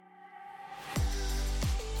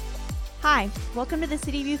Hi, welcome to the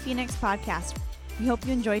City View Phoenix podcast. We hope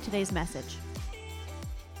you enjoy today's message.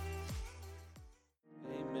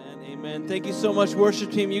 Amen, amen. Thank you so much,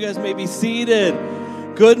 worship team. You guys may be seated.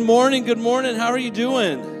 Good morning, good morning. How are you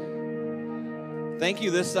doing? Thank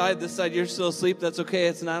you. This side, you're still asleep. That's okay.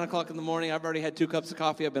 It's 9 o'clock in the morning. I've already had 2 cups of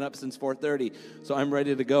coffee. I've been up since 4:30, so I'm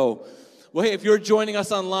ready to go. Well, hey, if you're joining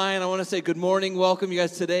us online, I want to say good morning. Welcome, you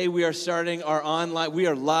guys. Today we are starting our online. We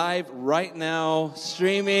are live right now,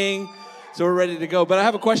 streaming, so we're ready to go. But I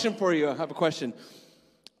have a question for you.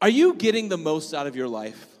 Are you getting the most out of your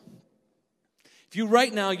life? If you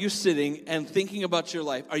right now, you're sitting and thinking about your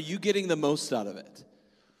life, are you getting the most out of it?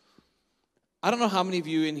 I don't know how many of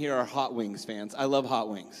you in here are Hot Wings fans. I love Hot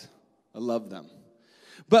Wings. I love them.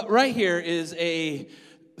 But right here is a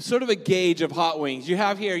sort of a gauge of Hot Wings. You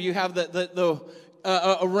have a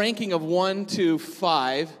ranking of 1 to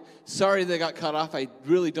 5. Sorry they got cut off. I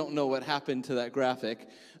really don't know what happened to that graphic.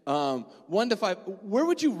 1 to 5. Where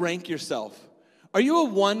would you rank yourself? Are you a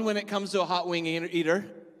 1 when it comes to a hot wing eater?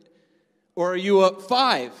 Or are you a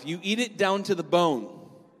 5? You eat it down to the bone.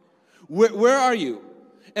 Where are you?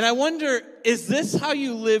 And I wonder, is this how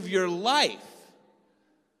you live your life?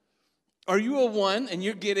 Are you a 1 and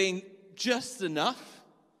you're getting just enough?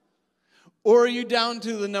 Or are you down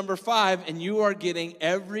to the number 5 and you are getting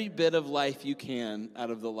every bit of life you can out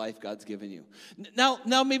of the life God's given you?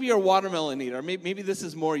 Now maybe you're a watermelon eater. Maybe this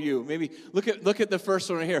is more you. Maybe look at the first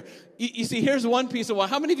one right here. You see, here's one piece of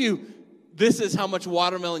watermelon. How many of you, this is how much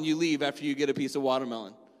watermelon you leave after you get a piece of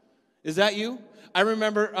watermelon? Is that you? I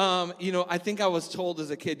remember, I think I was told as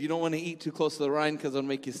a kid, you don't want to eat too close to the rind because it'll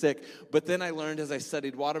make you sick. But then I learned as I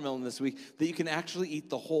studied watermelon this week that you can actually eat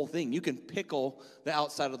the whole thing. You can pickle the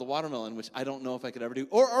outside of the watermelon, which I don't know if I could ever do.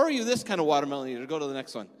 Or are you this kind of watermelon eater? Go to the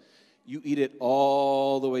next one. You eat it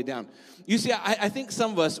all the way down. You see, I think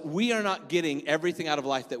some of us, we are not getting everything out of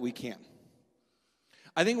life that we can.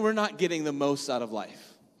 I think we're not getting the most out of life.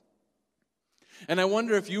 And I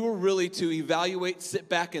wonder if you were really to evaluate, sit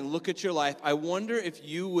back and look at your life, I wonder if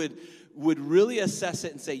you would really assess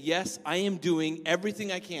it and say, yes, I am doing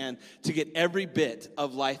everything I can to get every bit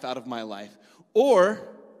of life out of my life. Or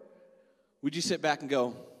would you sit back and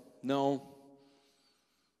go, no,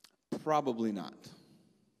 probably not.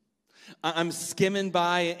 I'm skimming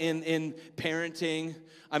by in parenting.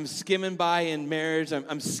 I'm skimming by in marriage.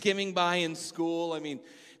 I'm skimming by in school. I mean,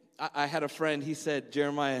 I had a friend, he said,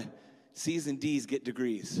 Jeremiah, C's and D's get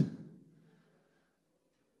degrees.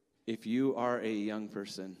 If you are a young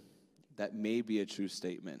person, that may be a true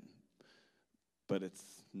statement, but it's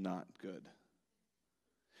not good.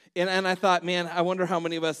 And I thought, man, I wonder how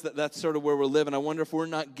many of us, that's sort of where we're living. I wonder if we're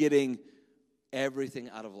not getting everything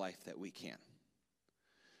out of life that we can.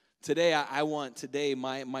 Today,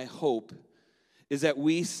 my hope is that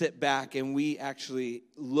we sit back and we actually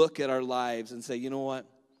look at our lives and say, you know what?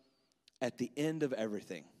 At the end of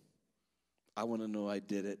everything, I want to know I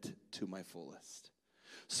did it to my fullest.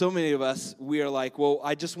 So many of us, we are like, well,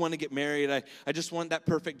 I just want to get married. I just want that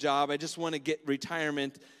perfect job. I just want to get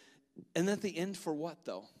retirement. And at the end, for what,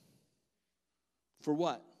 though? For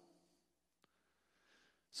what?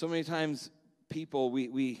 So many times, people,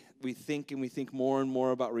 we think more and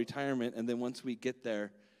more about retirement, and then once we get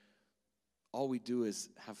there, all we do is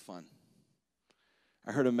have fun.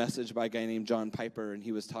 I heard a message by a guy named John Piper, and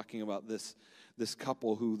he was talking about this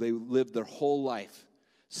couple who they lived their whole life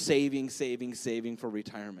saving for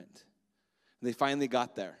retirement. And they finally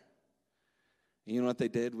got there. And you know what they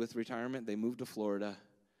did with retirement? They moved to Florida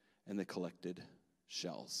and they collected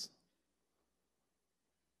shells.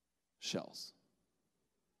 Shells.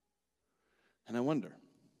 And I wonder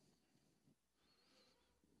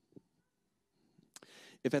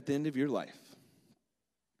if at the end of your life,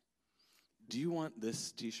 do you want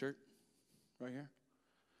this t-shirt right here?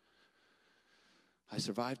 I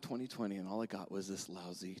survived 2020 and all I got was this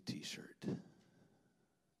lousy t-shirt.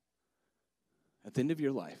 At the end of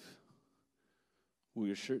your life, will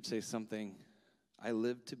your shirt say something, I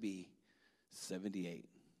lived to be 78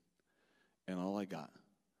 and all I got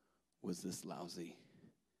was this lousy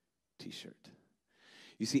t-shirt?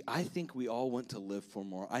 You see, I think we all want to live for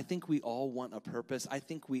more. I think we all want a purpose. I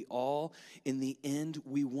think we all, in the end,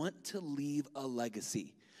 we want to leave a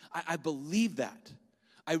legacy. I believe that.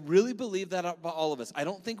 I really believe that about all of us. I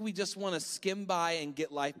don't think we just want to skim by and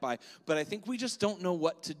get life by, but I think we just don't know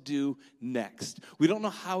what to do next. We don't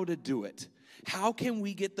know how to do it. How can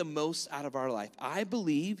we get the most out of our life? I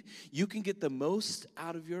believe you can get the most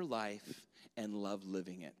out of your life and love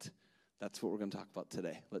living it. That's what we're going to talk about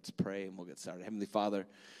today. Let's pray and we'll get started. Heavenly Father,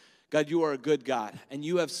 God, you are a good God, and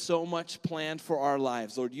you have so much planned for our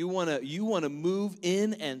lives. Lord, you want to move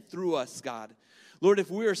in and through us, God. Lord,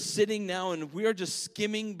 if we are sitting now and we are just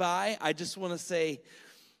skimming by, I just want to say,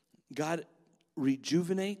 God,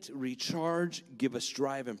 rejuvenate, recharge, give us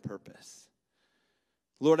drive and purpose.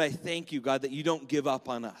 Lord, I thank you, God, that you don't give up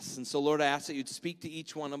on us. And so, Lord, I ask that you'd speak to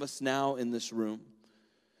each one of us now in this room.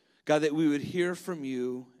 God, that we would hear from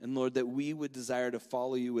you, and Lord, that we would desire to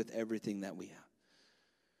follow you with everything that we have.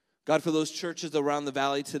 God, for those churches around the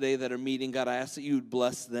valley today that are meeting, God, I ask that you would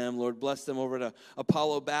bless them. Lord, bless them over at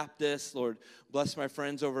Apollo Baptist. Lord, bless my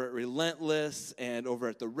friends over at Relentless and over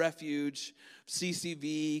at The Refuge,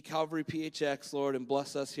 CCV, Calvary PHX, Lord, and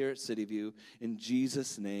bless us here at City View. In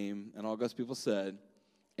Jesus' name, and all God's people said,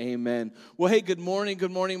 amen. Well, hey, good morning. Good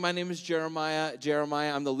morning. My name is Jeremiah.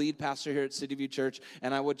 I'm the lead pastor here at City View Church,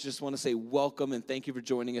 and I would just want to say welcome and thank you for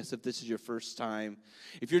joining us if this is your first time.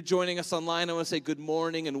 If you're joining us online, I want to say good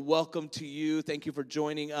morning and welcome to you. Thank you for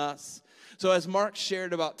joining us. So as Mark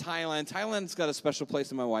shared about Thailand's got a special place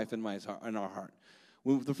in my wife and in our heart.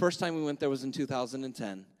 The first time we went there was in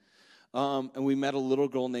 2010, and we met a little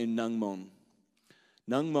girl named Nung Mon.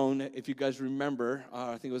 Nung Mon, if you guys remember,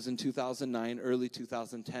 I think it was in 2009, early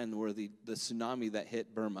 2010, where the tsunami that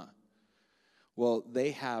hit Burma. Well,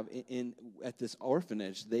 they have, at this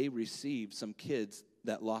orphanage, they received some kids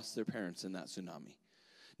that lost their parents in that tsunami.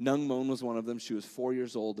 Nung Mon was one of them. She was 4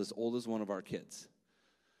 years old as one of our kids.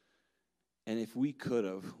 And if we could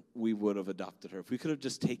have, we would have adopted her. If we could have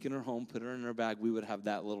just taken her home, put her in our bag, we would have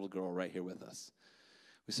that little girl right here with us.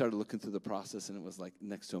 We started looking through the process, and it was like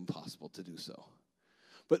next to impossible to do so.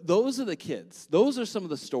 But those are the kids. Those are some of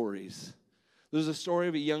the stories. There's a story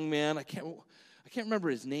of a young man. I can't remember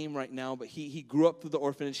his name right now, but he grew up through the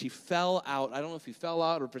orphanage. He fell out. I don't know if he fell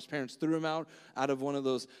out or if his parents threw him out of one of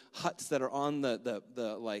those huts that are on the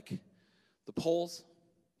poles.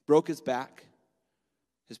 Broke his back.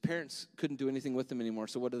 His parents couldn't do anything with him anymore.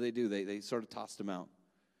 So what do? They sort of tossed him out.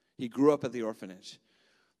 He grew up at the orphanage.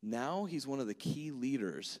 Now he's one of the key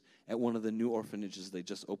leaders at one of the new orphanages they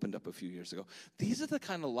just opened up a few years ago. These are the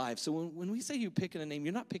kind of lives. So when we say you're picking a name,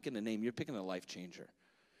 you're not picking a name. You're picking a life changer.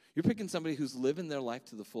 You're picking somebody who's living their life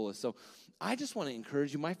to the fullest. So I just want to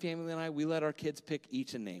encourage you. My family and I, we let our kids pick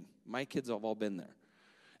each a name. My kids have all been there.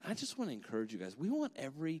 I just want to encourage you guys. We want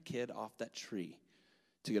every kid off that tree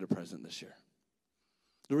to get a present this year.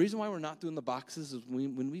 The reason why we're not doing the boxes is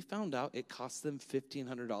when we found out it cost them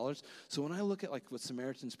 $1,500. So when I look at like what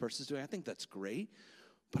Samaritan's Purse is doing, I think that's great.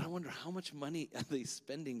 But I wonder how much money are they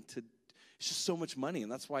spending to, it's just so much money. And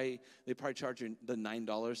that's why they probably charge you the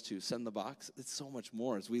 $9 to send the box. It's so much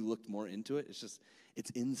more. As we looked more into it, it's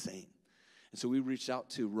insane. And so we reached out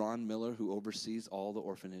to Ron Miller, who oversees all the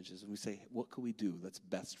orphanages. And we say, what could we do that's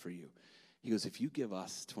best for you? He goes, if you give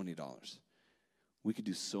us $20, we could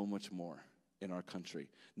do so much more in our country.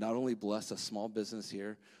 Not only bless a small business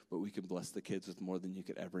here, but we can bless the kids with more than you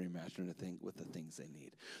could ever imagine to think with the things they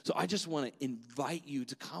need. So I just want to invite you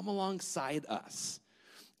to come alongside us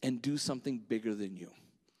and do something bigger than you.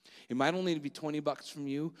 It might only be $20 from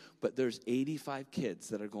you, but there's 85 kids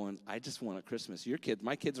that are going, I just want a Christmas. Your kids,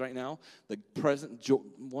 my kids right now, the present,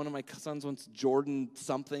 one of my sons wants Jordan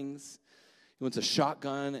somethings. He wants a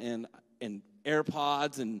shotgun and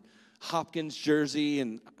AirPods and Hopkins jersey,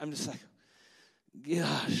 and I'm just like,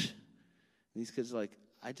 gosh. These kids are like,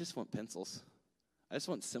 I just want pencils. I just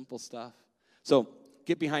want simple stuff. So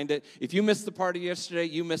get behind it. If you missed the party yesterday,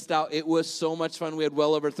 you missed out. It was so much fun. We had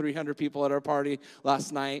well over 300 people at our party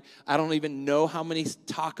last night. I don't even know how many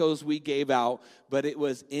tacos we gave out, but it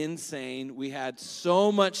was insane. We had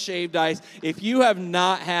so much shaved ice. If you have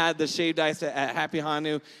not had the shaved ice at Happy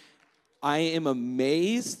Hanu, I am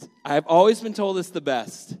amazed. I've always been told it's the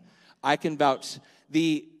best. I can vouch.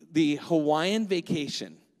 The Hawaiian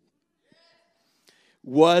vacation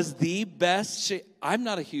was the best. I'm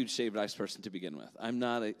not a huge shaved ice person to begin with. I'm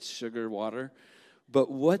not a sugar water. But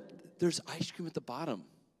there's ice cream at the bottom.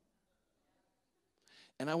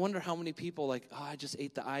 And I wonder how many people I just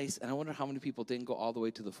ate the ice. And I wonder how many people didn't go all the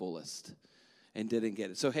way to the fullest and didn't get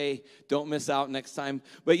it. So, hey, don't miss out next time.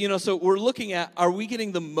 But, so we're looking at, are we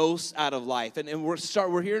getting the most out of life? And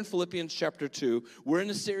we're here in Philippians chapter 2. We're in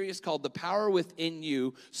a series called The Power Within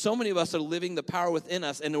You. So many of us are living the power within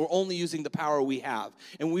us, and we're only using the power we have.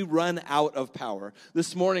 And we run out of power.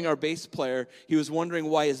 This morning, our bass player, he was wondering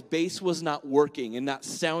why his bass was not working and not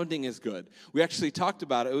sounding as good. We actually talked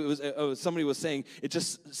about it. It was somebody was saying,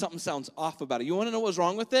 something sounds off about it. You want to know what's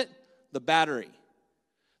wrong with it? The battery.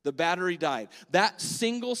 The battery died. That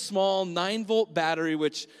single small 9-volt battery,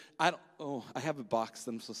 which I have a box that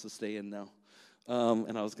I'm supposed to stay in now,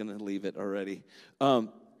 and I was going to leave it already.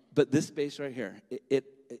 But this bass right here,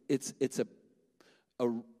 it's a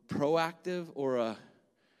proactive or a,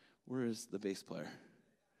 where is the bass player?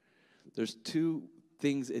 There's two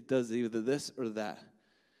things it does, either this or that.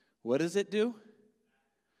 What does it do?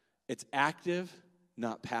 It's active,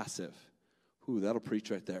 not passive. Ooh, that'll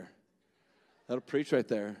preach right there. That'll preach right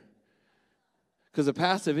there. Because the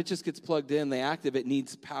passive, it just gets plugged in. The active, it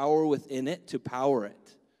needs power within it to power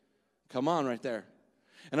it. Come on, right there.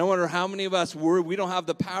 And I wonder how many of us, we don't have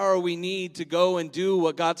the power we need to go and do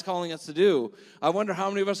what God's calling us to do. I wonder how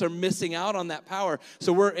many of us are missing out on that power.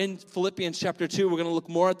 So we're in Philippians chapter 2. We're going to look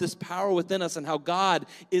more at this power within us and how God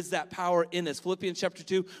is that power in us. Philippians chapter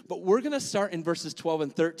 2. But we're going to start in verses 12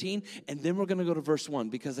 and 13, and then we're going to go to verse 1.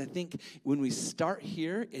 Because I think when we start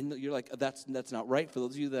here, and you're like, that's not right. For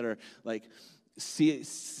those of you that are like, see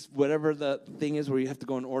whatever the thing is where you have to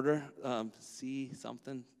go in order, see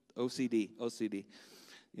something, OCD.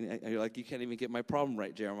 You're like, you can't even get my problem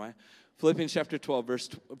right, Jeremiah. Philippians chapter 2, verse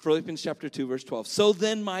 12. So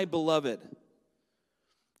then, my beloved,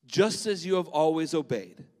 just as you have always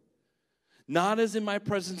obeyed, not as in my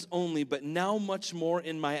presence only, but now much more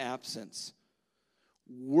in my absence,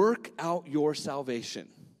 work out your salvation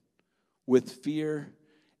with fear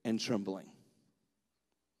and trembling.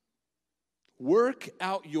 Work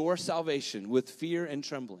out your salvation with fear and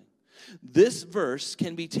trembling. This verse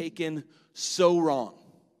can be taken so wrong.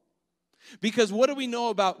 Because what do we know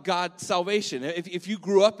about God's salvation? If you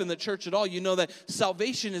grew up in the church at all, you know that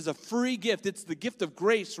salvation is a free gift. It's the gift of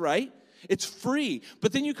grace, right? It's free.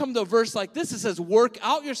 But then you come to a verse like this, it says, work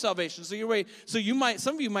out your salvation.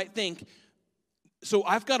 Some of you might think, so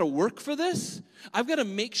I've got to work for this? I've got to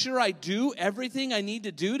make sure I do everything I need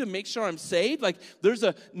to do to make sure I'm saved? Like,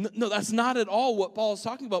 no, that's not at all what Paul is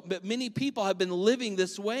talking about. But many people have been living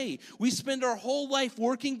this way. We spend our whole life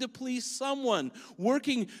working to please someone,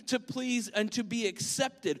 working to please and to be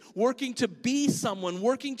accepted, working to be someone,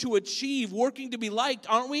 working to achieve, working to be liked,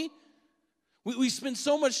 aren't we? We spend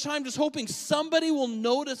so much time just hoping somebody will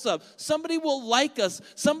notice us, somebody will like us,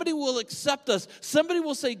 somebody will accept us, somebody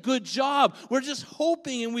will say, good job. We're just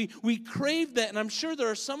hoping, and we crave that. And I'm sure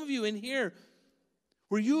there are some of you in here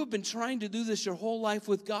where you have been trying to do this your whole life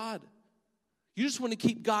with God. You just want to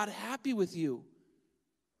keep God happy with you.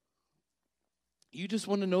 You just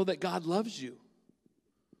want to know that God loves you.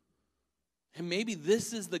 And maybe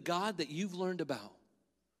this is the God that you've learned about.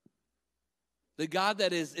 The God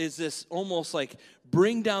that is this almost like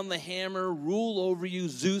bring down the hammer, rule over you,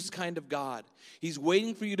 Zeus kind of God. He's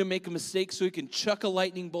waiting for you to make a mistake so he can chuck a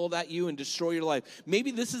lightning bolt at you and destroy your life. Maybe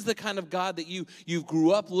this is the kind of God that you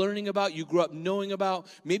grew up learning about, you grew up knowing about.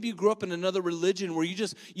 Maybe you grew up in another religion where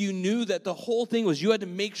you knew that the whole thing was you had to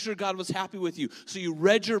make sure God was happy with you. So you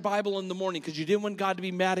read your Bible in the morning because you didn't want God to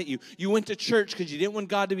be mad at you. You went to church because you didn't want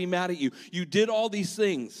God to be mad at you. You did all these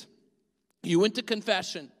things. You went to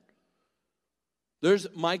confession. There's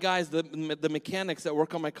my guys, the mechanics that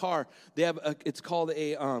work on my car. They have it's called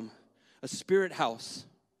a spirit house.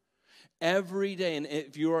 Every day, and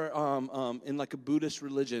if you are in like a Buddhist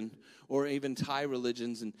religion or even Thai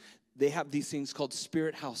religions, and they have these things called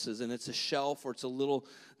spirit houses, and it's a shelf or it's a little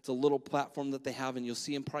platform that they have, and you'll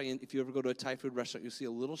see them probably if you ever go to a Thai food restaurant, you'll see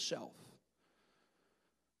a little shelf.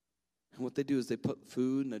 And what they do is they put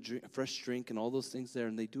food and a fresh drink and all those things there,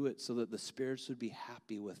 and they do it so that the spirits would be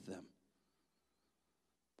happy with them.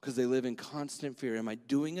 Because they live in constant fear. Am I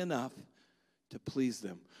doing enough to please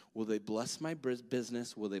them? Will they bless my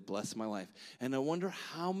business? Will they bless my life? And I wonder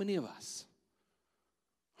how many of us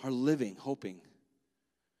are living, hoping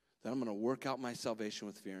that I'm going to work out my salvation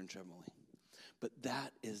with fear and trembling. But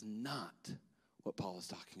that is not what Paul is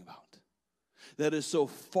talking about. That is so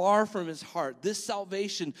far from his heart. This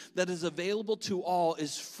salvation that is available to all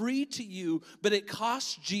is free to you, but it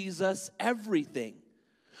costs Jesus everything.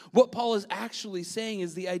 What Paul is actually saying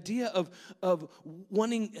is the idea of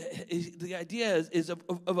wanting, the idea is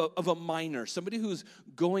of a miner, somebody who's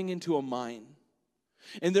going into a mine.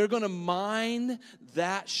 And they're going to mine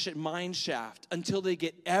that mine shaft until they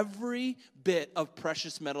get every bit of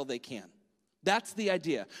precious metal they can. That's the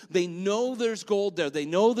idea. They know there's gold there. They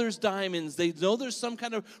know there's diamonds. They know there's some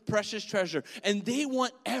kind of precious treasure. And they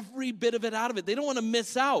want every bit of it out of it. They don't want to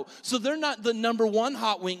miss out. So they're not the number 1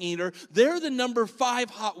 hot wing eater. They're the number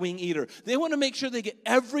 5 hot wing eater. They want to make sure they get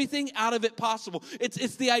everything out of it possible.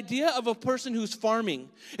 It's the idea of a person who's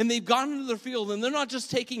farming. And they've gone into their field. And they're not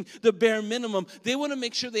just taking the bare minimum. They want to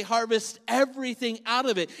make sure they harvest everything out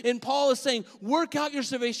of it. And Paul is saying, work out your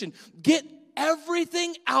salvation. Get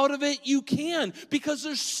everything out of it you can, because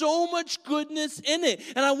there's so much goodness in it.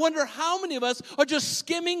 And I wonder how many of us are just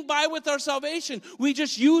skimming by with our salvation. We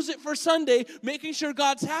just use it for Sunday, making sure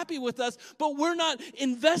God's happy with us, but we're not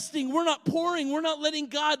investing, we're not pouring, we're not letting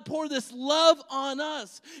God pour this love on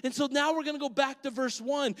us. And so now we're going to go back to verse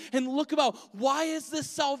 1 and look about why is this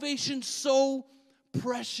salvation so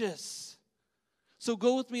precious. So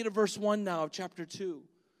go with me to verse 1 now of chapter 2.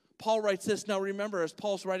 Paul writes this. Now remember, as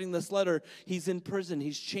Paul's writing this letter, he's in prison.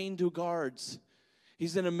 He's chained to guards.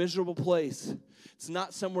 He's in a miserable place. It's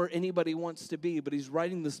not somewhere anybody wants to be, but he's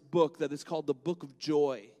writing this book that is called the Book of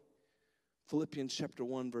Joy. Philippians chapter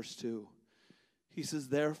 1, verse 2. He says,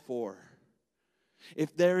 therefore,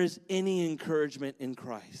 if there is any encouragement in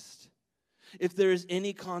Christ, if there is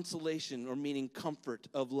any consolation, or meaning comfort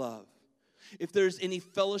of love, if there's any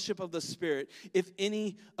fellowship of the Spirit, if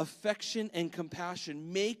any affection and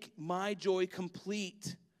compassion, make my joy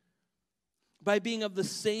complete by being of the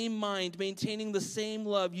same mind, maintaining the same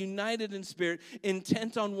love, united in spirit,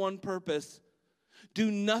 intent on one purpose. Do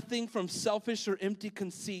nothing from selfish or empty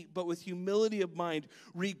conceit, but with humility of mind,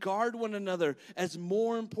 regard one another as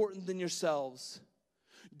more important than yourselves.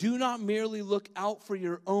 Do not merely look out for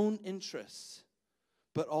your own interests,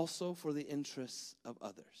 but also for the interests of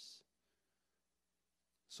others.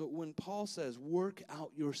 So when Paul says, work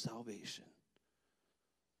out your salvation,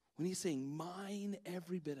 when he's saying, mine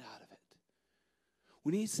every bit out of it,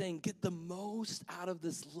 when he's saying, get the most out of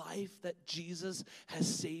this life that Jesus has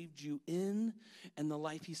saved you in and the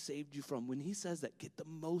life he saved you from, when he says that, get the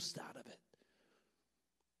most out of it,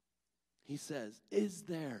 he says, is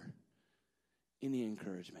there any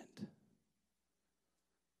encouragement?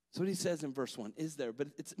 That's what he says in verse 1, is there? But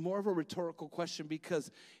it's more of a rhetorical question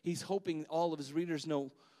because he's hoping all of his readers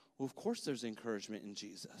know, well, of course there's encouragement in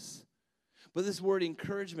Jesus. But this word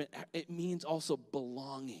encouragement, it means also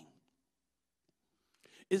belonging.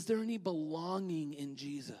 Is there any belonging in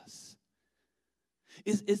Jesus?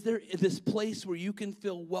 Is there this place where you can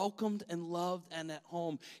feel welcomed and loved and at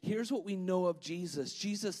home? Here's what we know of Jesus.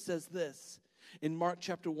 Jesus says this in Mark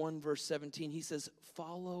chapter 1, verse 17. He says,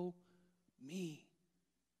 follow me.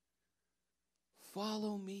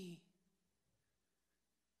 Follow me.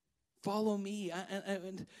 Follow me.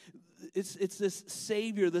 And it's this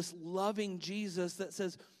Savior, this loving Jesus that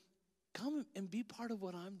says, come and be part of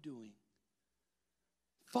what I'm doing.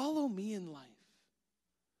 Follow me in life.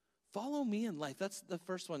 Follow me in life. That's the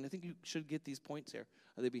first one. I think you should get these points here.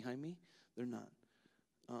 Are they behind me? They're not.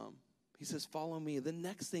 He says, follow me. The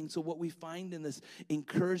next thing, so what we find in this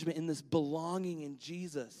encouragement, in this belonging in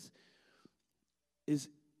Jesus, is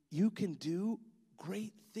you can do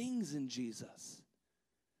great things in Jesus.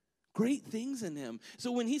 Great things in him.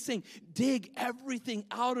 So when he's saying, dig everything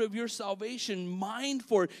out of your salvation, mind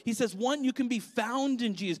for it, he says, one, you can be found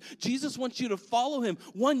in Jesus. Jesus wants you to follow him.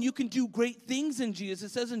 One, you can do great things in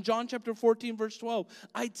Jesus. It says in John chapter 14, verse 12,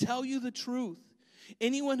 I tell you the truth.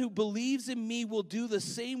 Anyone who believes in me will do the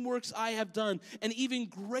same works I have done, and even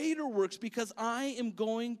greater works, because I am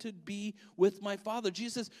going to be with my Father.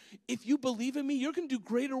 Jesus says, if you believe in me, you're going to do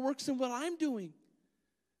greater works than what I'm doing.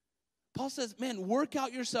 Paul says, man, work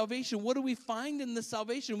out your salvation. What do we find in this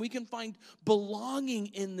salvation? We can find belonging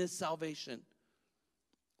in this salvation.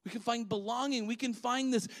 We can find belonging. We can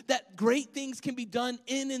find this, that great things can be done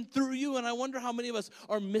in and through you. And I wonder how many of us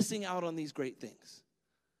are missing out on these great things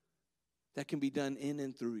that can be done in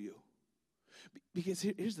and through you. Because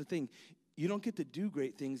here's the thing. You don't get to do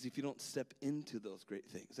great things if you don't step into those great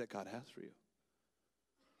things that God has for you.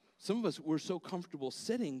 Some of us, we're so comfortable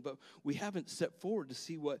sitting, but we haven't stepped forward to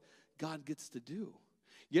see what God gets to do.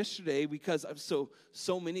 Yesterday, because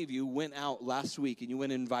so many of you went out last week and you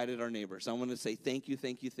went and invited our neighbors. I want to say thank you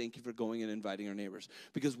for going and inviting our neighbors.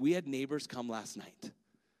 Because we had neighbors come last night.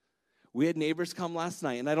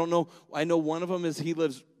 And I know one of them he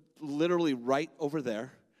lives literally right over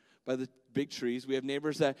there by the big trees. We have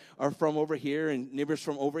neighbors that are from over here and neighbors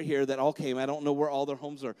from over here that all came. I don't know where all their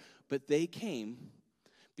homes are, but they came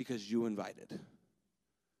because you invited.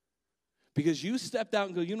 Because you stepped out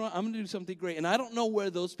and go, you know what, I'm going to do something great. And I don't know where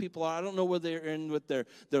those people are. I don't know where they're in with their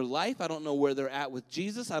life. I don't know where they're at with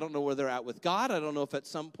Jesus. I don't know where they're at with God. I don't know if at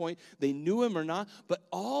some point they knew him or not. But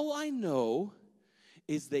all I know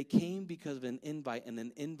is they came because of an invite, and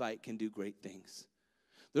an invite can do great things.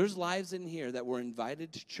 There's lives in here that were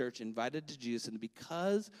invited to church, invited to Jesus, and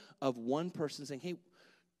because of one person saying, hey,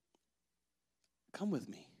 come with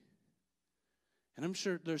me. And I'm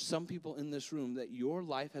sure there's some people in this room that your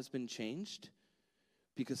life has been changed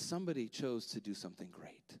because somebody chose to do something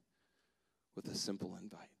great with a simple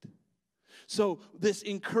invite. So this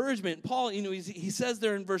encouragement, Paul, he says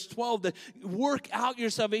there in verse 12 that work out your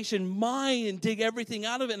salvation, mine, and dig everything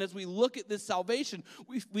out of it. And as we look at this salvation,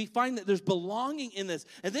 we find that there's belonging in this.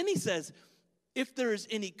 And then he says, if there is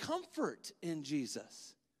any comfort in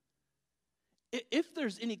Jesus, if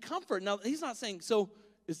there's any comfort. Now, he's not saying, so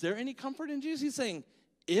is there any comfort in Jesus? He's saying,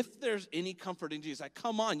 if there's any comfort in Jesus. Like,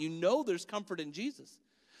 come on, there's comfort in Jesus.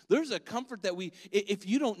 There's a comfort that if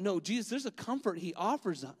you don't know Jesus, there's a comfort he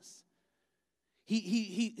offers us.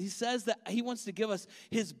 He says that he wants to give us,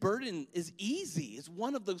 his burden is easy. It's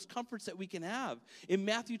one of those comforts that we can have. In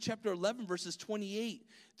Matthew chapter 11, verses 28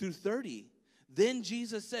 through 30, then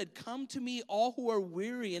Jesus said, come to me, all who are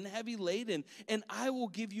weary and heavy laden, and I will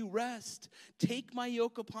give you rest. Take my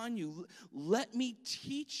yoke upon you. Let me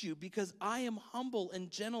teach you, because I am humble and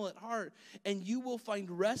gentle at heart, and you will find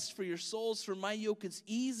rest for your souls, for my yoke is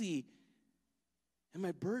easy, and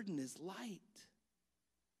my burden is light.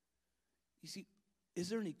 You see, is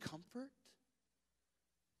there any comfort?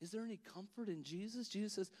 Is there any comfort in Jesus?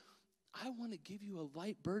 Jesus says, I want to give you a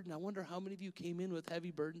light burden. I wonder how many of you came in with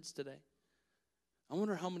heavy burdens today. I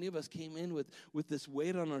wonder how many of us came in with this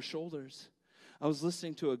weight on our shoulders. I was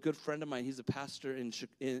listening to a good friend of mine. He's a pastor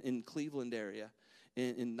in Cleveland area,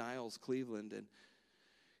 in Niles, Cleveland. And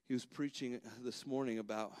he was preaching this morning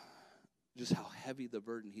about just how heavy the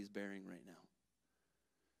burden he's bearing right now.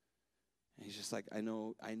 And he's just like, I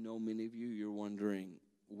know many of you, you're wondering,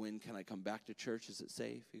 when can I come back to church? Is it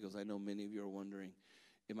safe? He goes, I know many of you are wondering,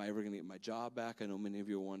 am I ever going to get my job back? I know many of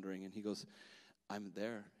you are wondering. And he goes, I'm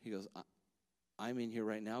there. He goes, I'm in here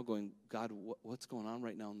right now going, God, what's going on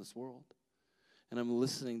right now in this world? And I'm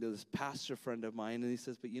listening to this pastor friend of mine, and he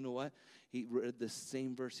says, but you know what? He read this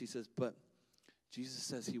same verse. He says, but Jesus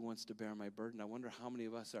says he wants to bear my burden. I wonder how many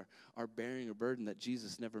of us are bearing a burden that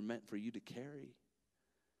Jesus never meant for you to carry.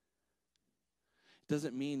 It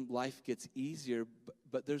doesn't mean life gets easier,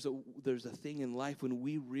 but there's a thing in life when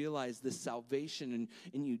we realize this salvation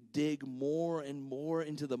and you dig more and more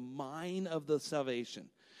into the mine of the salvation.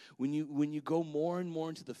 When you go more and more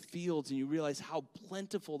into the fields and you realize how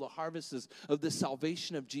plentiful the harvest is of the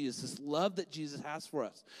salvation of Jesus, this love that Jesus has for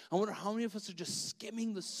us. I wonder how many of us are just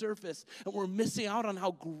skimming the surface and we're missing out on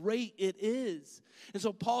how great it is. And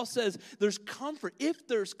so Paul says there's comfort. If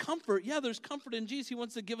there's comfort, there's comfort in Jesus. He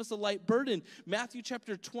wants to give us a light burden. Matthew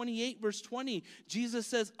chapter 28, verse 20, Jesus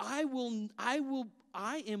says, I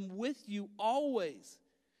am with you always,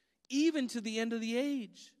 even to the end of the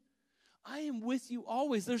age. I am with you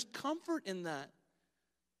always. There's comfort in that.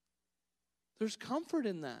 There's comfort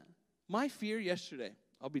in that. My fear yesterday,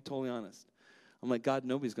 I'll be totally honest. I'm like, God,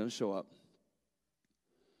 nobody's going to show up.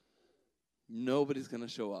 Nobody's going to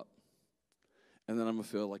show up. And then I'm going to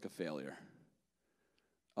feel like a failure.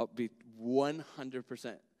 I'll be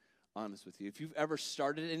 100% honest with you. If you've ever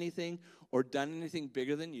started anything or done anything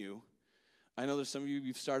bigger than you, I know there's some of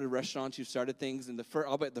you've started restaurants, you've started things, and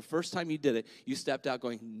I'll bet the first time you did it, you stepped out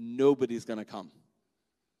going, nobody's going to come.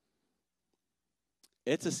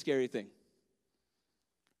 It's a scary thing.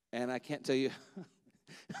 And I can't tell you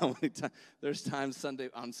how many times, there's times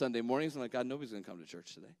on Sunday mornings, I'm like, God, nobody's going to come to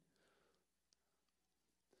church today.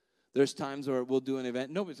 There's times where we'll do an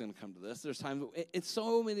event, nobody's going to come to this. There's times, it's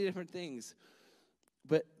so many different things.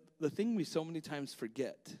 But the thing we so many times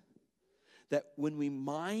forget, that when we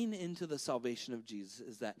mine into the salvation of Jesus,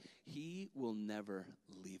 is that he will never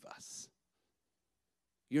leave us.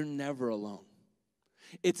 You're never alone.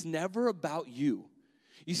 It's never about you.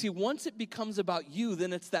 You see, once it becomes about you,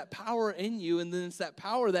 then it's that power in you, and then it's that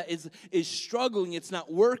power that is struggling, it's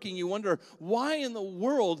not working. You wonder, why in the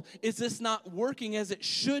world is this not working as it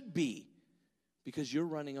should be? Because you're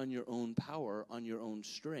running on your own power, on your own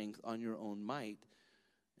strength, on your own might,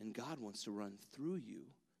 and God wants to run through you.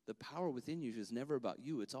 The power within you is never about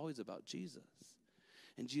you. It's always about Jesus.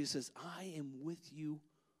 And Jesus says, I am with you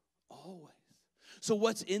always. So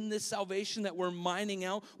what's in this salvation that we're mining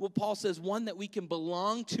out? Well, Paul says, 1, that we can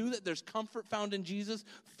belong to, that there's comfort found in Jesus.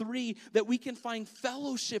 3, that we can find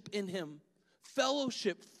fellowship in him.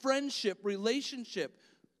 Fellowship, friendship, relationship.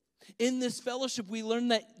 In this fellowship, we learn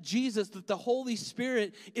that Jesus, that the Holy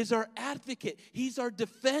Spirit is our advocate. He's our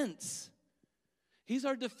defense. He's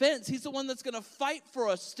our defense. He's the one that's going to fight for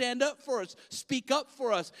us, stand up for us, speak up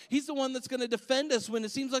for us. He's the one that's going to defend us when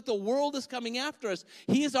it seems like the world is coming after us.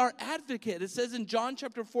 He is our advocate. It says in John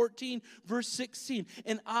chapter 14, verse 16,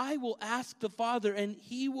 and I will ask the Father, and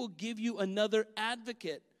he will give you another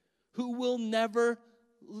advocate who will never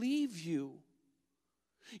leave you.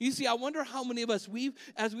 You see, I wonder how many of us,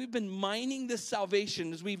 as we've been mining this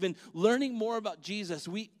salvation, as we've been learning more about Jesus,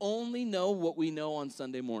 we only know what we know on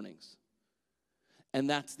Sunday mornings. And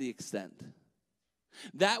that's the extent.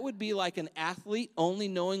 That would be like an athlete only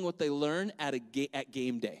knowing what they learn at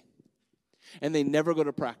game day. And they never go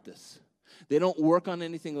to practice. They don't work on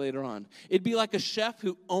anything later on. It'd be like a chef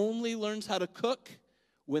who only learns how to cook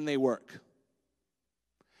when they work.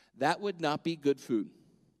 That would not be good food.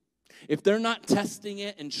 If they're not testing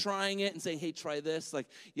it and trying it and saying, hey, try this. Like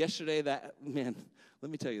yesterday, let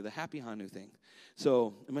me tell you, the Happy Hanu thing.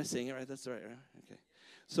 So, am I saying it right? That's right, right? Okay.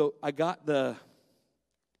 So, I got the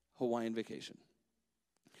Hawaiian vacation.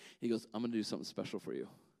 He goes, I'm going to do something special for you.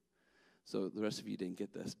 So, the rest of you didn't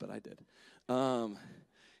get this, but I did.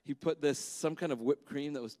 He put some kind of whipped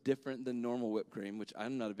cream that was different than normal whipped cream, which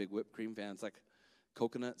I'm not a big whipped cream fan. It's like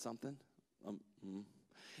coconut something. And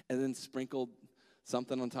then sprinkled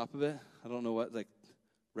something on top of it. I don't know what, like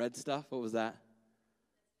red stuff. What was that?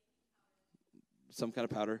 Some kind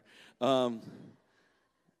of powder.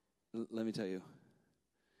 Let me tell you,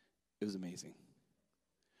 it was amazing.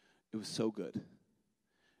 It was so good.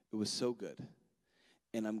 It was so good.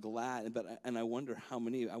 And I'm glad, and I wonder how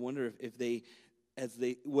many, I wonder if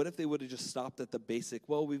what if they would have just stopped at the basic,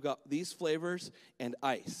 well, we've got these flavors and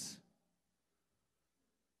ice.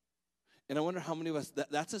 And I wonder how many of us,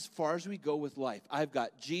 that's as far as we go with life. I've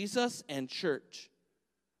got Jesus and church.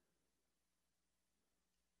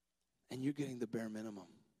 And you're getting the bare minimum.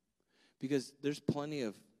 Because there's plenty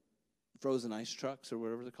of frozen ice trucks or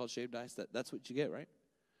whatever they're called, shaved ice. That's what you get, right?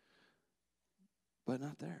 But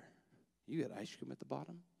not there. You get ice cream at the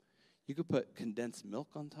bottom. You could put condensed milk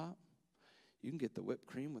on top. You can get the whipped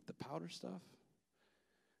cream with the powder stuff.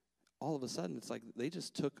 All of a sudden, it's like they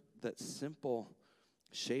just took that simple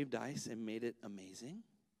shaved ice and made it amazing.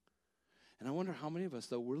 And I wonder how many of us,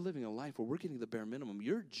 though, we're living a life where we're getting the bare minimum.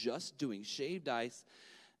 You're just doing shaved ice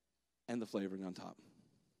and the flavoring on top.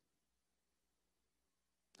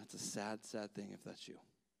 That's a sad, sad thing if that's you.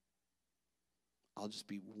 I'll just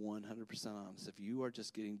be 100% honest. If you are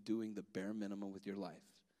just doing the bare minimum with your life,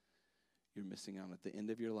 you're missing out. At the end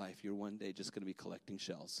of your life, you're one day just going to be collecting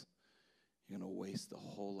shells. You're going to waste the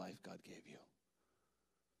whole life God gave you.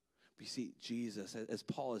 But you see, Jesus, as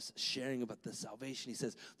Paul is sharing about the salvation, he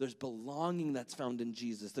says there's belonging that's found in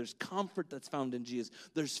Jesus. There's comfort that's found in Jesus.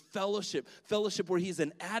 There's fellowship where he's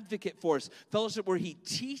an advocate for us, fellowship where he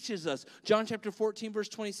teaches us. John chapter 14, verse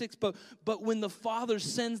 26, but when the Father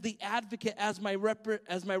sends the advocate as my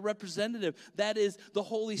representative, that is the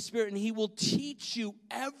Holy Spirit, and he will teach you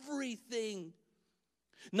everything.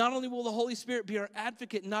 Not only will the Holy Spirit be our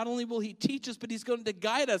advocate, not only will he teach us, but he's going to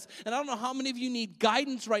guide us. And I don't know how many of you need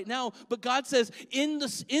guidance right now, but God says in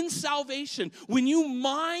salvation, when you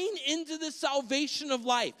mine into the salvation of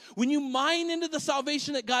life, when you mine into the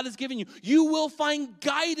salvation that God has given you, you will find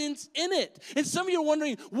guidance in it. And some of you are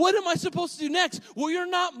wondering, what am I supposed to do next? Well, you're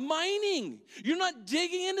not mining. You're not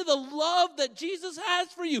digging into the love that Jesus has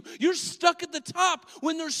for you. You're stuck at the top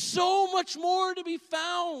when there's so much more to be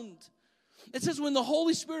found. It says when the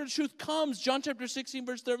Holy Spirit of truth comes, John chapter 16,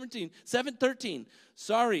 verse 13,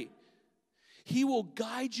 he will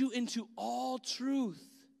guide you into all truth.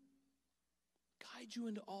 Guide you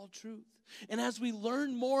into all truth. And as we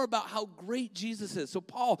learn more about how great Jesus is. So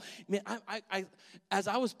Paul, man, I as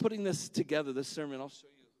I was putting this together, this sermon, I'll show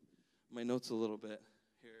you my notes a little bit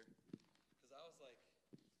here. Because I was like,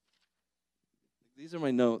 these are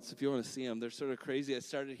my notes, if you want to see them. They're sort of crazy. I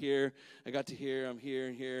started here, I got to here, I'm here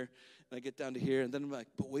and here. And I get down to here, and then I'm like,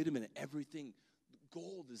 but wait a minute, everything,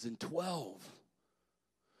 gold is in 12.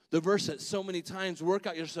 The verse that so many times, work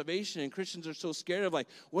out your salvation, and Christians are so scared of like,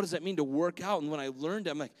 what does that mean to work out? And when I learned it,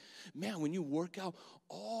 I'm like, man, when you work out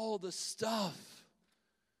all the stuff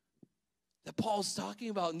that Paul's talking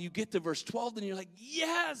about, and you get to verse 12, then you're like,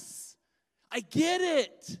 yes, I get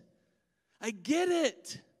it. I get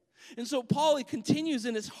it. And so Paul, he continues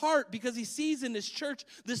in his heart because he sees in his church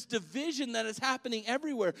this division that is happening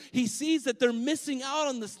everywhere. He sees that they're missing out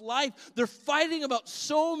on this life. They're fighting about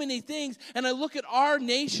so many things. And I look at our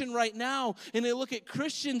nation right now, and I look at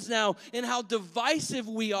Christians now and how divisive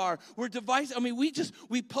we are. We're divisive. I mean,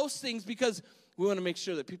 we post things because we want to make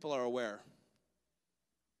sure that people are aware.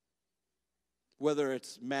 Whether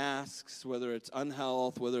it's masks, whether it's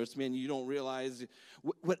unhealth, whether it's, man, you don't realize,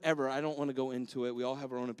 whatever. I don't want to go into it. We all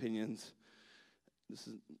have our own opinions.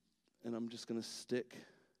 And I'm just going to stick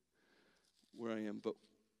where I am. But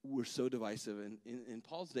we're so divisive. And in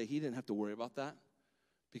Paul's day, he didn't have to worry about that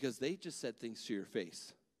because they just said things to your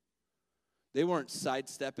face. They weren't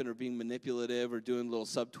sidestepping or being manipulative or doing little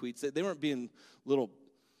subtweets. They weren't being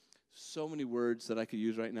so many words that I could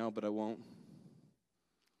use right now, but I won't.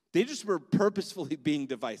 They just were purposefully being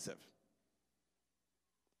divisive.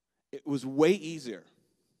 It was way easier.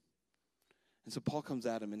 And so Paul comes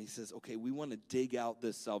at him and he says, okay, we want to dig out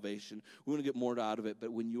this salvation. We want to get more out of it.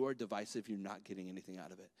 But when you are divisive, you're not getting anything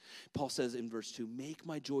out of it. Paul says in verse 2, make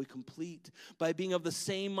my joy complete by being of the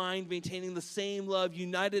same mind, maintaining the same love,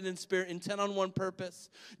 united in spirit, intent on one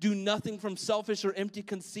purpose. Do nothing from selfish or empty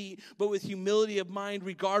conceit, but with humility of mind,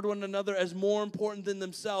 regard one another as more important than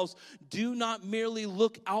themselves. Do not merely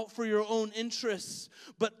look out for your own interests,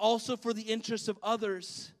 but also for the interests of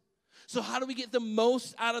others. So how do we get the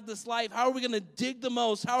most out of this life? How are we going to dig the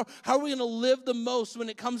most? How are we going to live the most when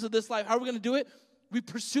it comes to this life? How are we going to do it? We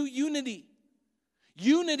pursue unity.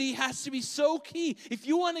 Unity has to be so key. If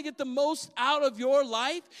you want to get the most out of your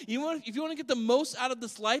life, if you want to get the most out of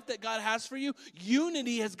this life that God has for you,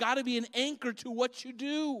 unity has got to be an anchor to what you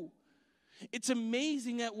do. It's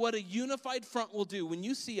amazing at what a unified front will do. When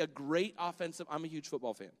you see a great offensive, I'm a huge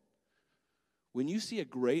football fan. When you see a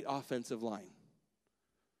great offensive line,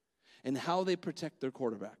 and how they protect their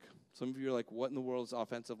quarterback. Some of you are like, what in the world is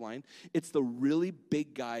offensive line? It's the really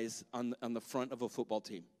big guys on the front of a football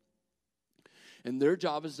team. And their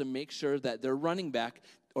job is to make sure that their running back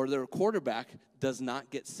or their quarterback does not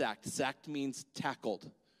get sacked. Sacked means tackled,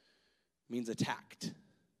 means attacked.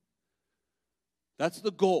 That's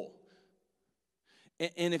the goal.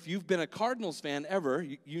 And if you've been a Cardinals fan ever,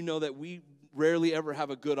 you know that we rarely ever have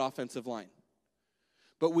a good offensive line.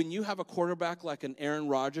 But when you have a quarterback like an Aaron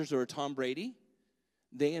Rodgers or a Tom Brady,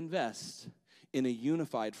 they invest in a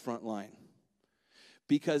unified front line.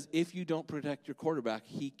 Because if you don't protect your quarterback,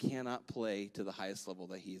 he cannot play to the highest level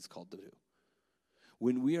that he is called to do.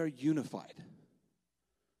 When we are unified,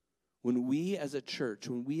 when we as a church,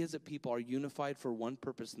 when we as a people are unified for one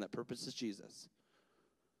purpose, and that purpose is Jesus,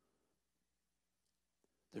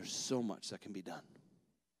 there's so much that can be done.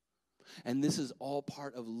 And this is all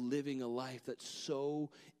part of living a life that's so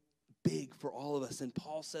big for all of us. And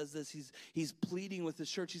Paul says this, he's pleading with the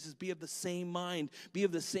church. He says, be of the same mind, be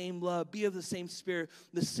of the same love, be of the same spirit,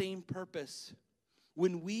 the same purpose.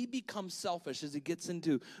 When we become selfish, as he gets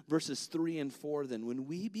into verses 3 and 4, then when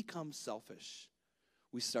we become selfish,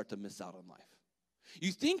 we start to miss out on life.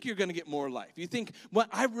 You think you're going to get more life. You think, well,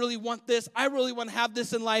 I really want this. I really want to have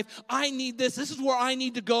this in life. I need this. This is where I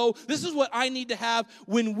need to go. This is what I need to have.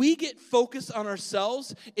 When we get focused on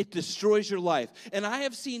ourselves, it destroys your life. And I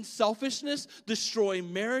have seen selfishness destroy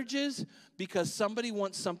marriages because somebody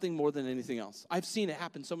wants something more than anything else. I've seen it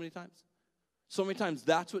happen so many times. So many times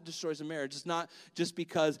that's what destroys a marriage. It's not just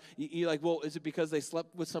because you're like, well, is it because they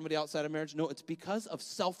slept with somebody outside of marriage? No, it's because of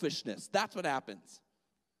selfishness. That's what happens.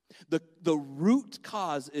 The root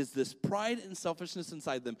cause is this pride and selfishness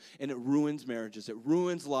inside them, and it ruins marriages. It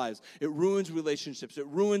ruins lives. It ruins relationships. It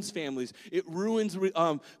ruins families. It ruins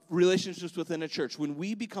relationships within a church. When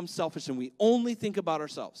we become selfish and we only think about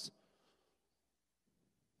ourselves.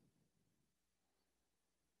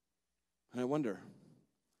 And I wonder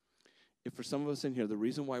if for some of us in here, the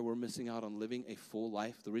reason why we're missing out on living a full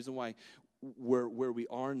life, the reason why where we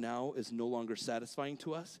are now is no longer satisfying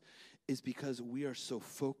to us, is because we are so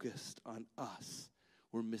focused on us,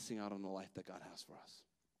 we're missing out on the life that God has for us.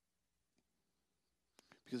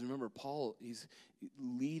 Because remember, Paul, he's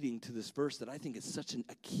leading to this verse that I think is such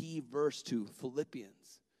a key verse to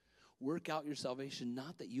Philippians. Work out your salvation,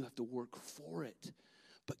 not that you have to work for it,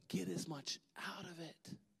 but get as much out of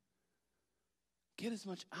it. Get as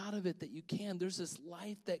much out of it that you can. There's this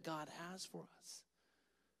life that God has for us.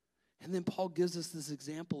 And then Paul gives us this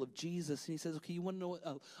example of Jesus, and he says, okay, you want to know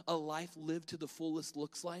what a life lived to the fullest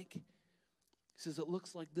looks like? He says, it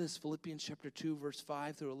looks like this, Philippians chapter 2, verse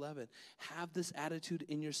 5 through 11. Have this attitude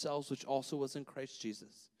in yourselves, which also was in Christ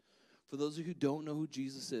Jesus. For those of you who don't know who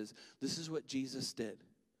Jesus is, this is what Jesus did.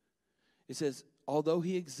 It says, although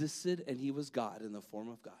he existed and he was God in the form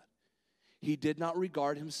of God, he did not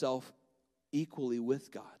regard himself equally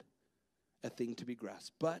with God, a thing to be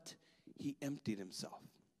grasped, but he emptied himself.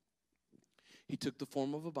 He took the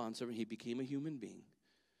form of a bondservant. He became a human being.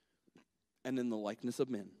 And in the likeness of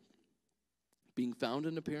men, being found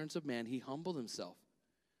in appearance of man, he humbled himself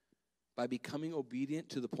by becoming obedient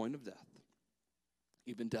to the point of death,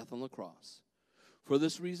 even death on the cross. For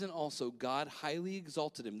this reason also, God highly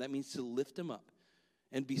exalted him. That means to lift him up.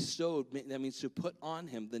 And bestowed, that means to put on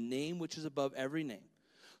him the name which is above every name.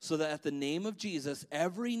 So that at the name of Jesus,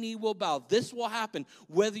 every knee will bow. This will happen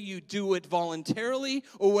whether you do it voluntarily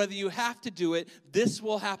or whether you have to do it. This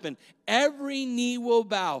will happen. Every knee will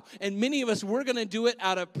bow. And many of us, we're going to do it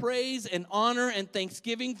out of praise and honor and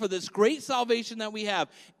thanksgiving for this great salvation that we have.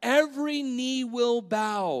 Every knee will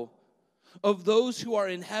bow of those who are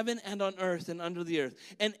in heaven and on earth and under the earth.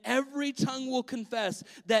 And every tongue will confess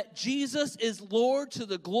that Jesus is Lord to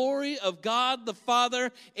the glory of God the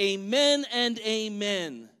Father. Amen and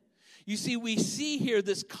amen. You see, we see here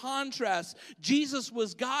this contrast. Jesus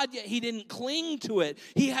was God, yet he didn't cling to it.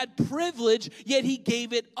 He had privilege, yet he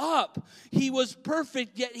gave it up. He was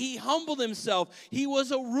perfect, yet he humbled himself. He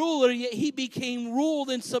was a ruler, yet he became ruled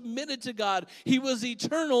and submitted to God. He was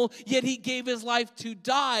eternal, yet he gave his life to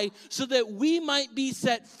die so that we might be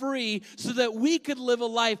set free, so that we could live a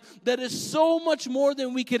life that is so much more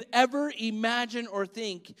than we could ever imagine or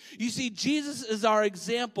think. You see, Jesus is our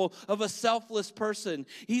example of a selfless person.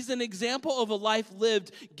 He's an example of a life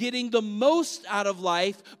lived, getting the most out of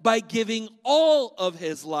life by giving all of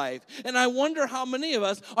his life. And I wonder how many of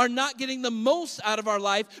us are not getting the most out of our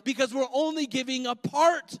life because we're only giving a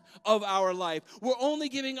part of our life. We're only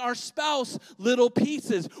giving our spouse little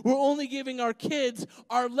pieces. We're only giving our kids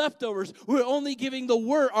our leftovers. We're only giving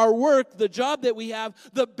our work, the job that we have,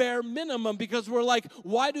 the bare minimum because we're like,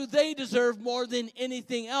 why do they deserve more than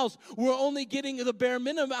anything else? We're only getting the bare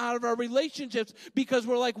minimum out of our relationships because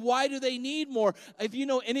we're like, why do they need more? If you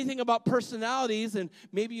know anything about personalities, and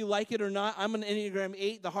maybe you like it or not, I'm an Enneagram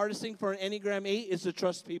 8. The hardest thing for an Enneagram 8 is to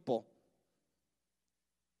trust people.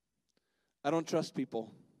 I don't trust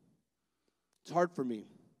people. It's hard for me.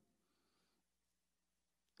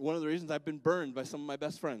 One of the reasons I've been burned by some of my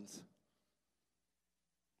best friends.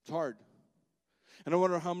 It's hard. And I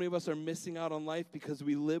wonder how many of us are missing out on life because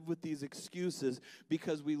we live with these excuses,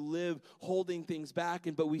 because we live holding things back,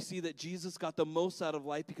 but we see that Jesus got the most out of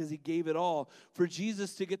life because he gave it all. For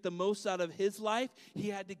Jesus to get the most out of his life, he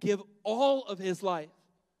had to give all of his life.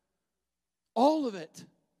 All of it.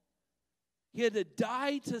 He had to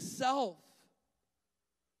die to self.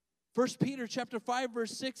 1 Peter chapter 5,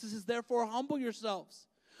 verse 6, it says, therefore humble yourselves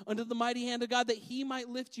under the mighty hand of God that he might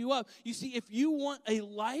lift you up. You see, if you want a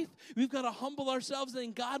life, we've got to humble ourselves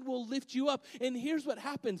and God will lift you up. And here's what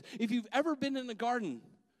happens. If you've ever been in a garden,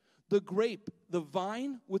 the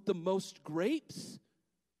vine with the most grapes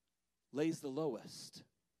lays the lowest.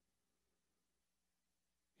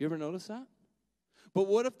 You ever notice that? But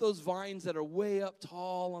what if those vines that are way up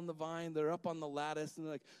tall on the vine, they're up on the lattice, and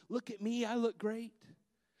they're like, look at me, I look great.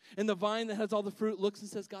 And the vine that has all the fruit looks and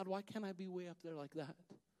says, God, why can't I be way up there like that?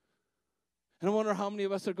 And I wonder how many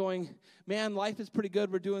of us are going, man, life is pretty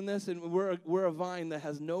good. We're doing this, and we're a vine that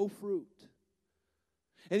has no fruit.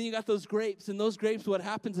 And then you got those grapes, and those grapes, what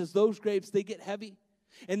happens is those grapes, they get heavy.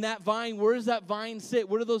 And that vine, where does that vine sit?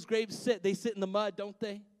 Where do those grapes sit? They sit in the mud, don't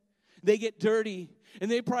they? They get dirty. And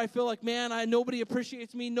they probably feel like, man, nobody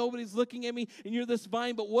appreciates me. Nobody's looking at me. And you're this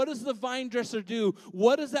vine. But what does the vine dresser do?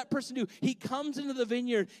 What does that person do? He comes into the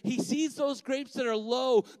vineyard. He sees those grapes that are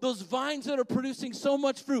low, those vines that are producing so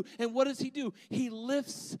much fruit. And what does he do? He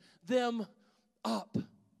lifts them up.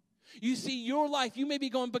 You see, your life, you may be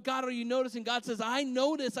going, but God, are you noticing? God says, I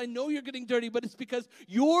notice. I know you're getting dirty, but it's because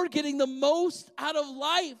you're getting the most out of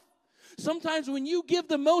life. Sometimes when you give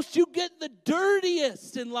the most, you get the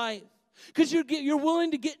dirtiest in life. Because you're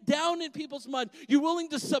willing to get down in people's mud. You're willing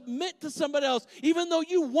to submit to somebody else. Even though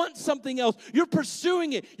you want something else, you're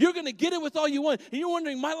pursuing it. You're going to get it with all you want. And you're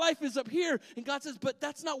wondering, my life is up here. And God says, but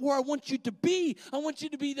that's not where I want you to be. I want you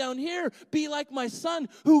to be down here. Be like my son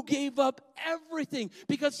who gave up everything.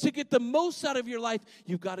 Because to get the most out of your life,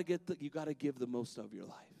 you've got to give the most of your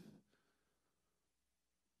life.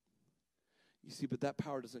 You see, but that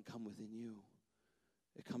power doesn't come within you.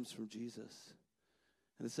 It comes from Jesus.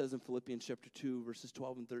 And it says in Philippians chapter 2, verses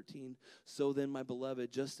 12 and 13, so then, my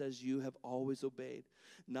beloved, just as you have always obeyed,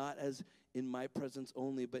 not as in my presence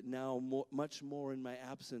only, but now much more in my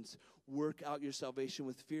absence, work out your salvation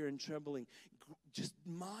with fear and trembling. Just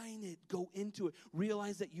mine it. Go into it.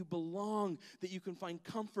 Realize that you belong, that you can find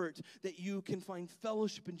comfort, that you can find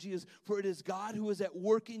fellowship in Jesus. For it is God who is at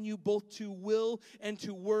work in you both to will and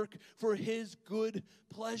to work for his good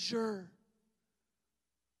pleasure.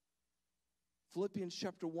 Philippians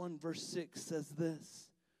chapter 1, verse 6 says this,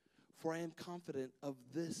 for I am confident of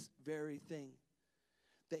this very thing,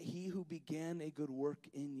 that he who began a good work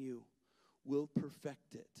in you will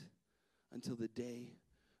perfect it until the day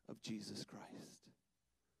of Jesus Christ.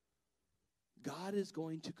 God is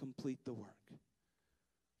going to complete the work.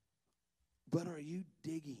 But are you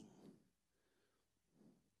digging?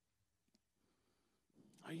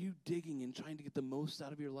 Are you digging and trying to get the most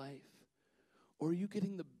out of your life? Or are you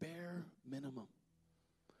getting the bare minimum?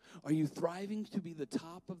 Are you thriving to be the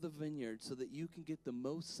top of the vineyard so that you can get the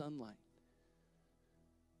most sunlight?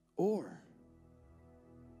 Or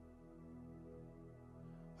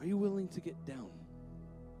are you willing to get down?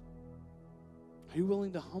 Are you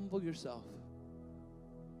willing to humble yourself?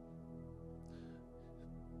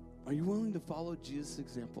 Are you willing to follow Jesus'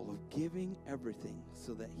 example of giving everything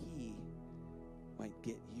so that he might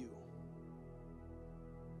get you?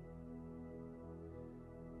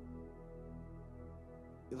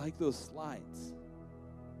 You like those slides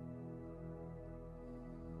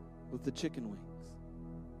with the chicken wings.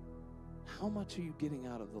 How much are you getting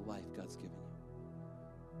out of the life God's given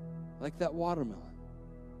you? Like that watermelon.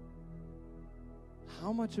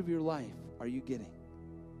 How much of your life are you getting?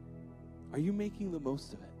 Are you making the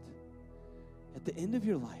most of it? At the end of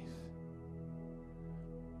your life,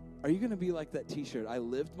 are you going to be like that t-shirt? I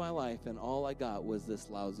lived my life and all I got was this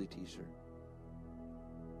lousy t-shirt.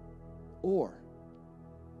 Or,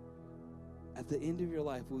 at the end of your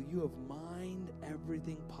life, will you have mined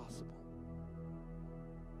everything possible?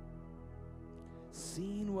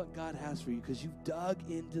 Seen what God has for you because you've dug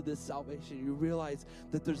into this salvation. You realize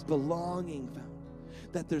that there's belonging found,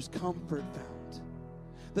 that there's comfort found,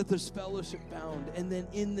 that there's fellowship found. And then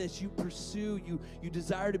in this, you pursue, you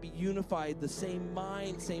desire to be unified, the same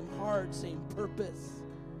mind, same heart, same purpose.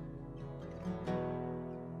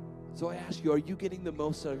 So I ask you, are you getting the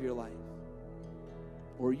most out of your life?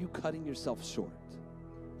 Or are you cutting yourself short?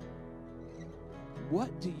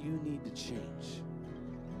 What do you need to change?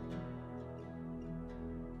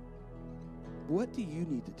 What do you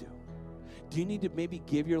need to do? Do you need to maybe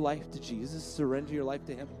give your life to Jesus, surrender your life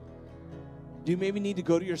to Him? Do you maybe need to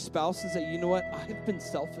go to your spouse and say, you know what, I've been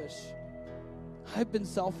selfish. I've been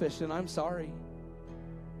selfish and I'm sorry.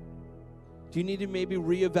 Do you need to maybe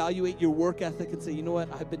reevaluate your work ethic and say, you know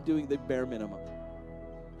what, I've been doing the bare minimum.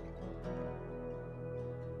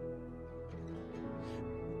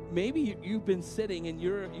 Maybe you've been sitting and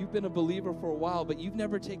you've been a believer for a while, but you've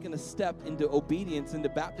never taken a step into obedience, into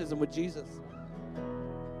baptism with Jesus.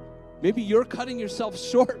 Maybe you're cutting yourself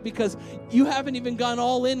short because you haven't even gone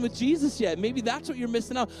all in with Jesus yet. Maybe that's what you're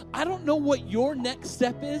missing out. I don't know what your next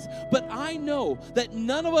step is, but I know that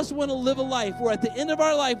none of us want to live a life where at the end of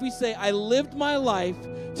our life we say, I lived my life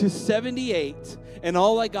to 78 and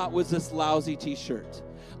all I got was this lousy t-shirt.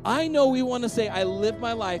 I know we want to say, I lived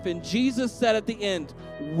my life, and Jesus said at the end,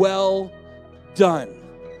 well done.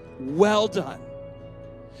 Well done.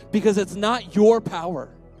 Because it's not your power.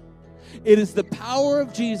 It is the power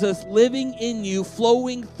of Jesus living in you,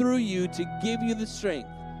 flowing through you to give you the strength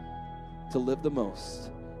to live the most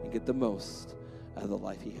and get the most out of the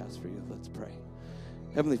life He has for you. Let's pray.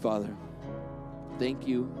 Heavenly Father, thank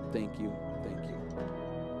you, thank you, thank you.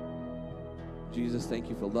 Jesus, thank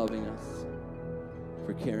you for loving us,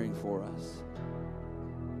 for caring for us.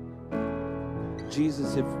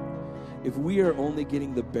 Jesus, if we are only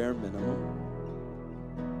getting the bare minimum,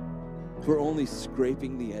 if we're only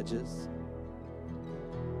scraping the edges,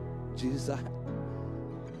 Jesus,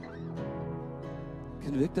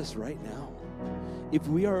 convict us right now. If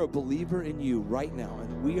we are a believer in you right now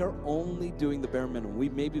and we are only doing the bare minimum,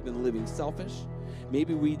 we've maybe been living selfish,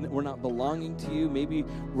 maybe we're not belonging to you, maybe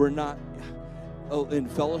we're not in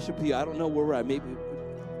fellowship with you, I don't know where we're at. Maybe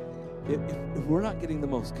if we're not getting the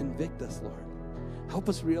most, convict us, Lord. Help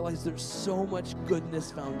us realize there's so much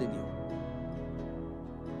goodness found in you.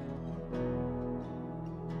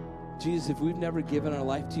 Jesus, if we've never given our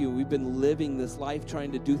life to you, we've been living this life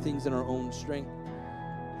trying to do things in our own strength.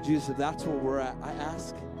 Jesus, if that's where we're at, I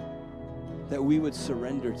ask that we would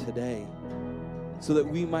surrender today so that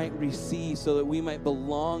we might receive, so that we might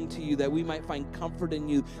belong to you, that we might find comfort in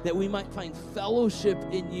you, that we might find fellowship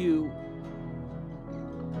in you.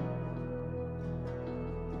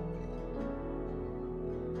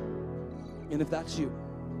 And if that's you,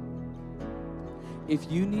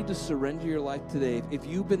 if you need to surrender your life today, if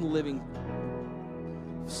you've been living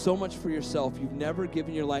so much for yourself, you've never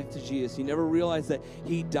given your life to Jesus, you never realized that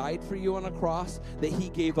He died for you on a cross, that He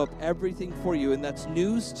gave up everything for you, and that's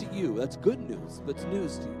news to you. That's good news, but it's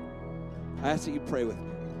news to you. I ask that you pray with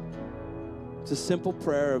me. It's a simple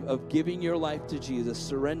prayer of giving your life to Jesus,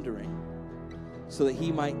 surrendering, so that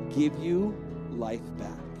He might give you life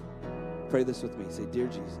back. Pray this with me. Say, Dear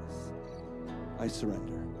Jesus, I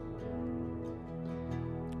surrender.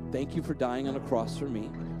 Thank you for dying on a cross for me.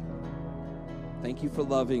 Thank you for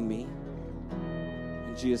loving me.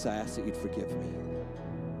 And Jesus, I ask that you'd forgive me.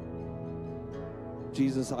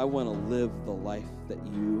 Jesus, I want to live the life that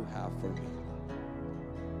you have for me.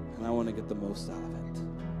 And I want to get the most out of it.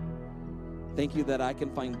 Thank you that I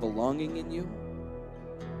can find belonging in you.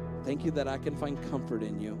 Thank you that I can find comfort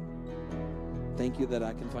in you. Thank you that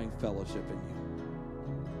I can find fellowship in you.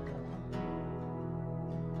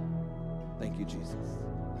 Thank you, Jesus.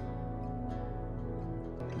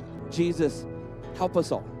 Jesus, help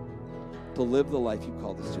us all to live the life you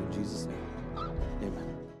called us to. In Jesus' name,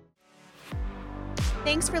 amen.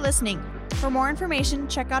 Thanks for listening. For more information,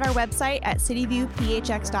 check out our website at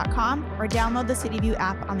cityviewphx.com or download the CityView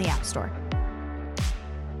app on the App Store.